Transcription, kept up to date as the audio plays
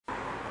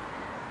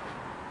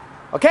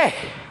Okay,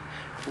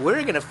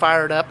 we're gonna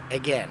fire it up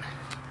again.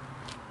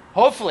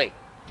 Hopefully.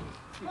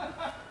 You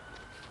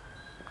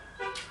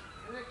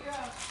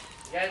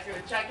guys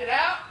gonna check it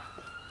out?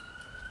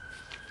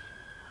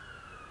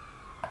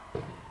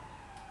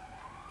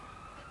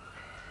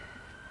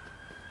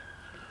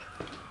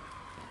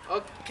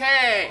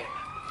 Okay,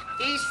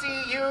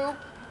 ECU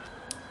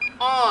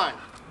on.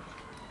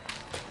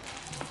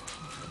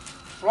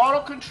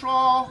 Throttle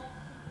control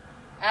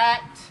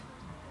at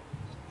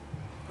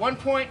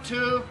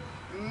 1.2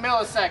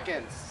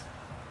 milliseconds.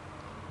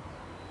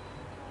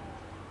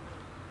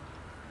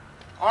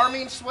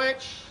 Arming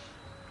switch.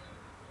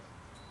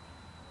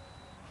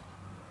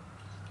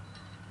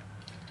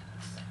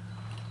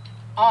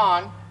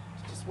 On.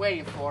 Just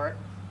waiting for it.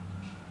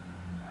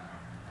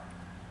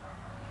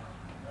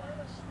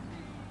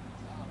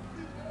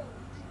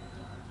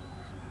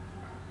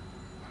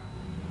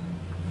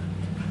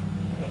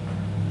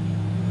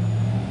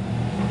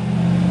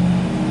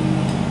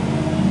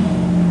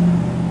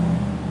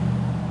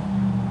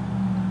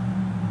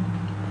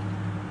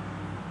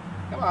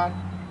 Come on.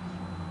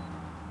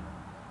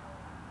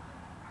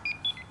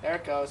 There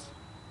it goes.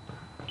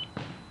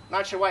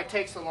 Not sure why it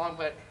takes so long,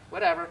 but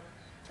whatever.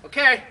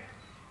 Okay,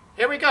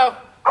 here we go.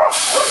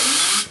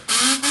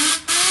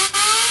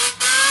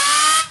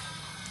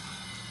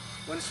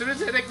 When as soon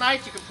as it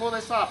ignites, you can pull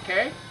this off,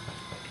 okay?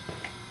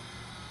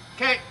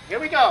 Okay, here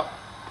we go.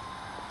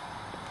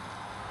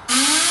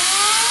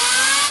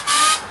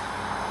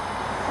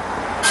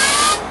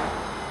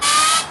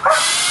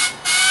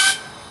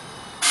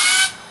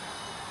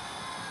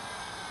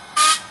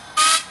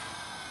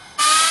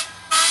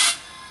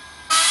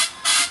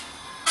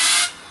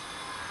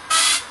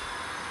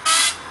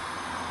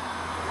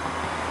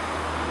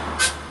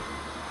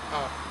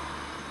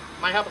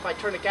 Might help if I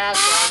turn the gas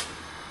on.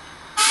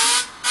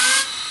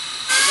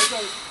 There it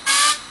goes.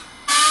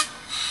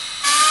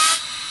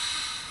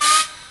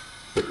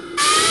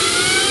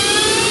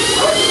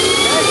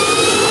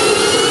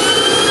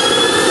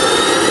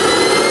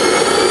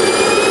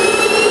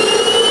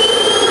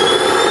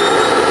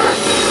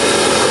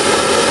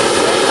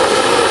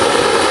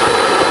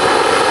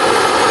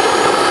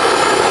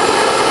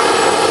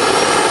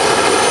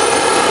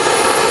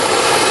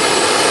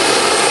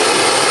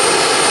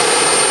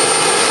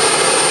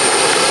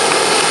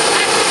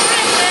 That's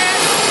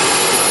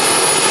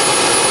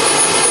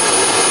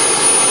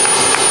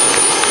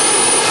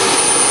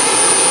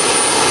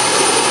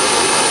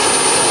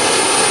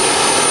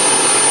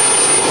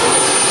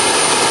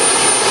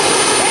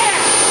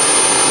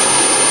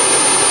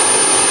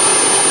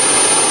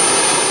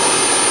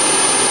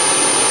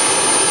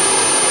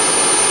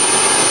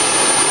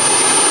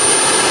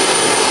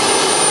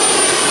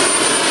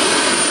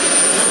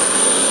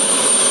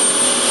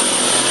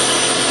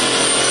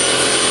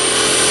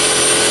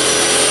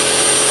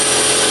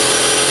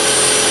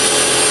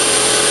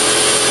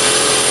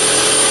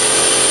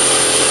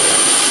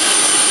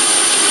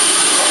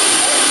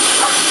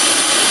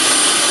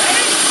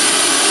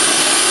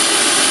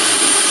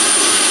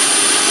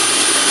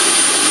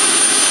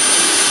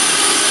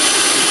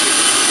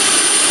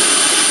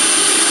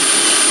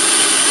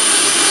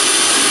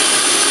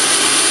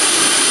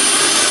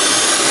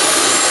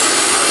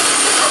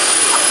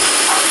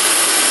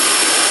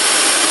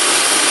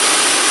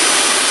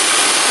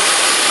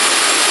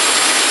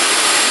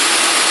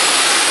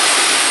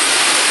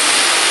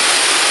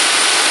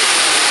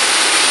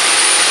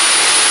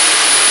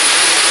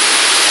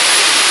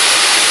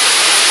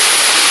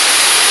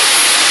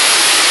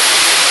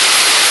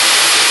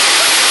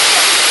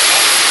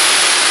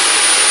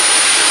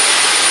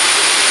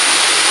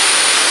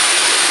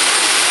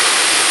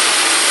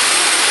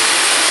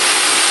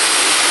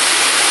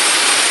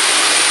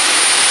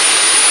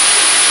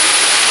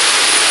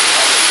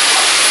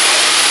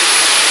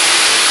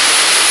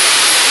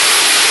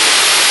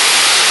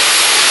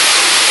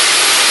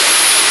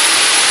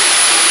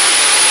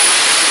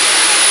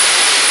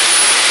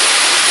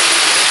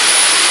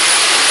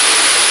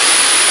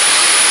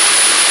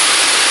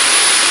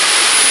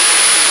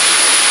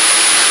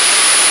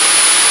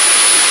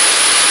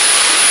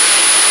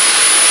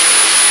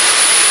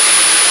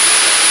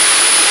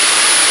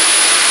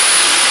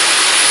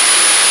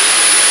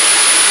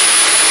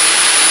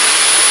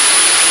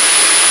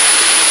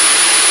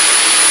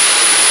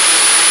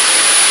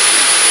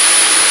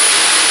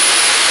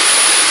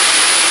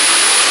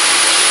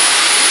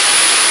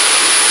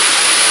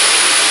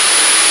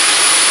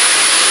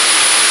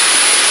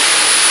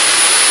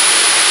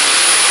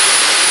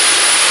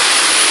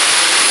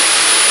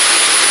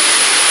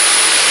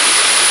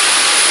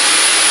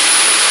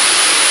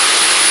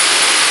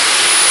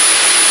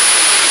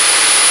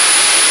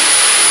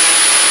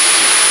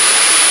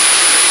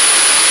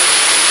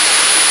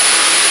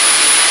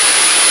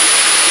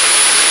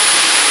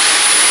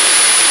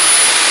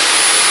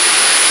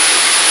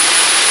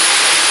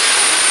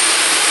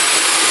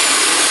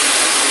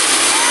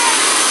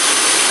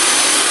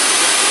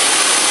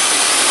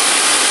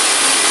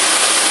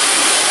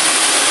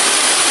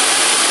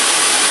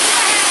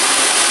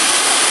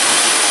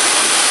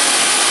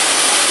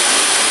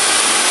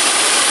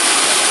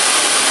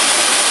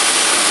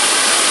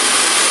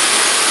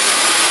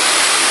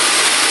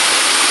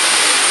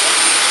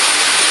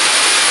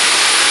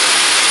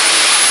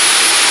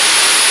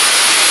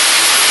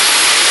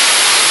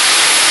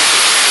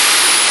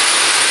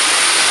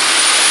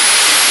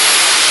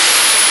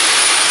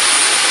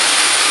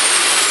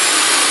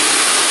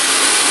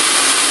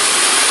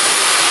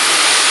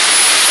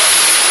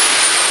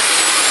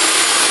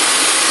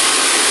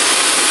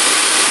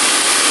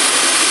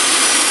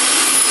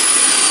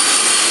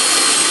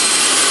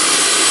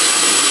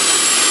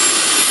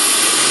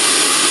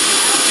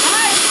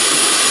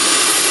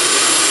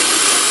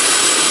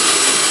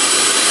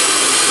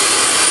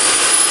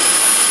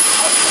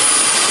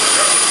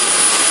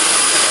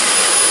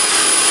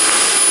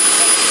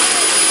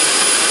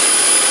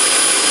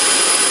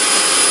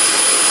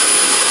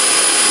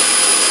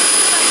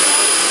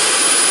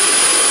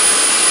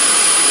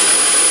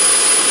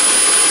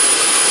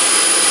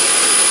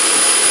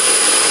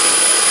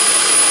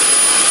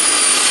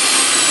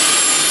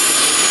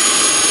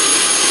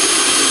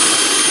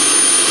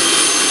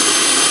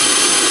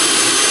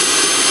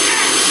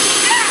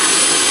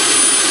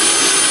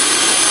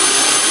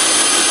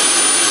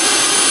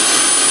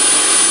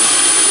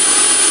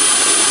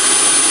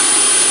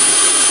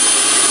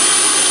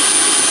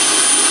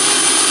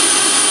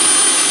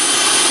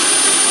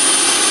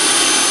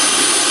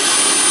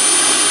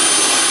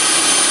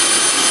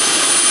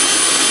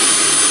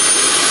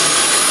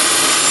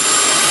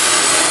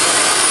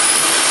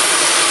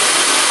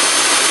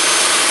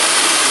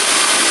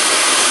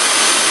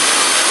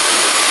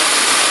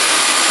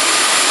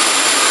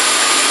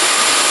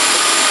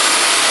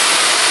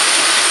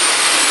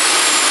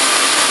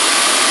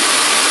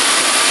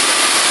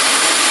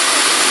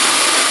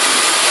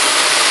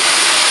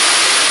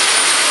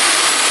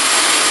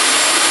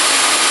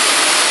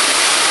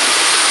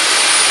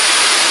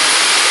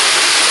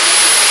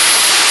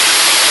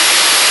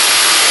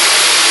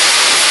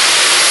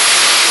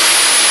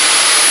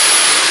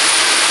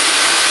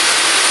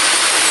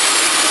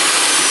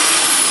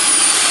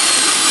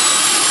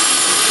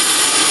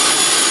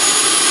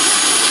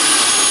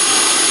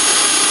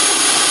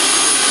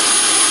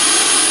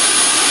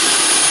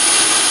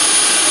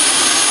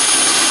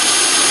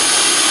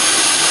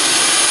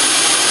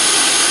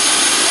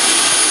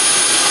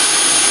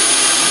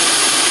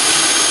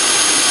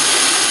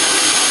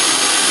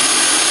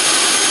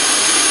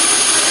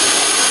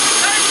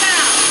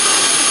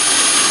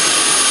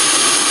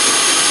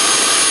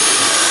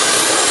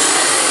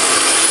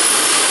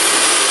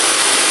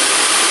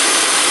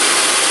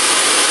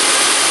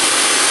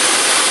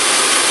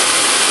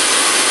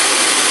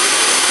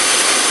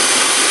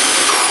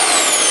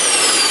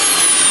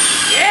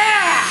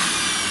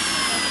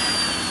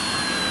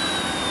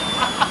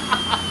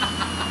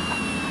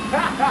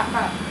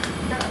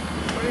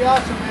Pretty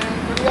awesome,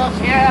 man. Pretty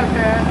awesome. Yeah,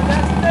 man.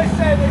 That's what they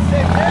say. They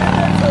say,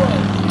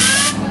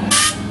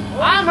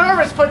 I'm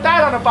nervous. Put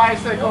that on a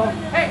bicycle.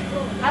 Hey,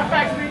 how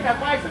fast do you think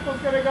that bicycle's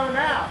gonna go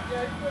now?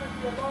 yeah, you put it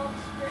in a long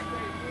stick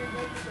right here, and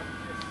then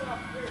you just stop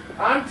here.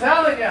 I'm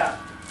telling you.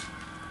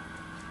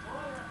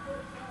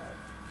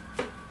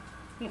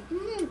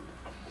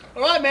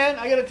 All right, man.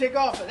 I gotta take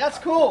off. That's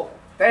cool.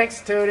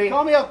 Thanks, Tootie.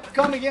 Call me up.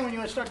 Call me again when you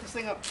want to start this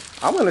thing up.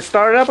 I'm gonna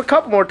start it up a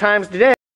couple more times today.